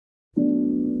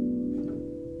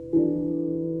Hi,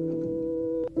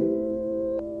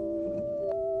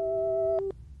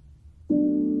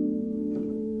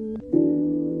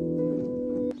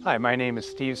 my name is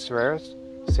Steve Serreras,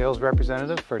 Sales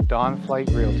Representative for Dawn Flight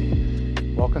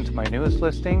Realty. Welcome to my newest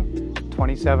listing,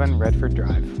 27 Redford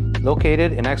Drive.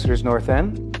 Located in Exeter's North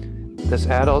End, this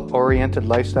adult-oriented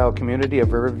lifestyle community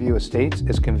of Riverview Estates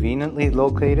is conveniently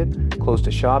located close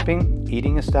to shopping,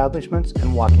 eating establishments,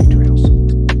 and walking trails.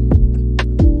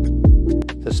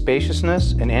 The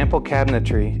spaciousness and ample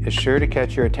cabinetry is sure to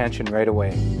catch your attention right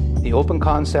away. The open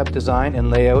concept design and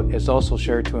layout is also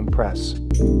sure to impress.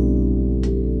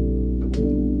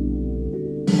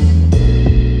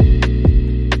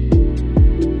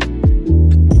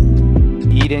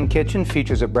 The eat-in kitchen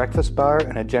features a breakfast bar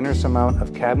and a generous amount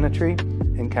of cabinetry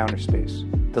and counter space.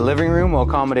 The living room will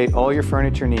accommodate all your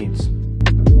furniture needs.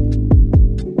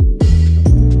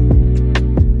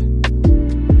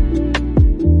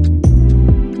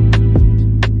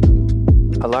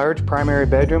 A large primary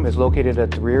bedroom is located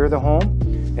at the rear of the home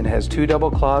and has 2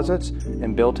 double closets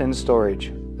and built-in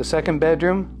storage. The second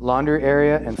bedroom, laundry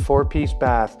area, and 4-piece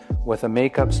bath with a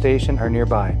makeup station are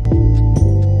nearby.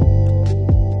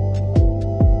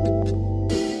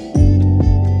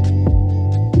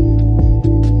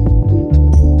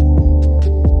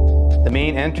 The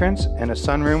main entrance and a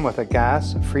sunroom with a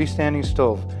gas freestanding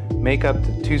stove make up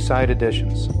the 2 side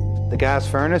additions. The gas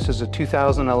furnace is a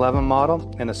 2011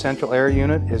 model and a central air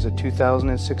unit is a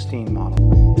 2016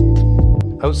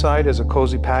 model. Outside is a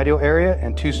cozy patio area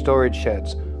and 2 storage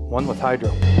sheds, one with hydro.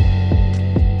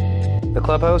 The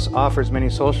clubhouse offers many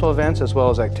social events as well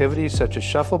as activities such as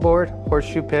shuffleboard,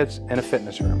 horseshoe pits, and a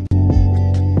fitness room.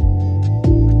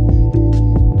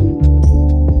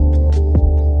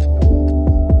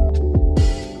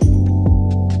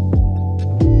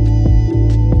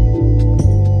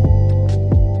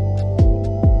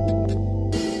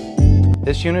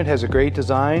 This unit has a great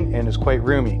design and is quite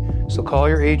roomy, so call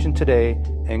your agent today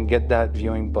and get that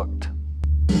viewing booked.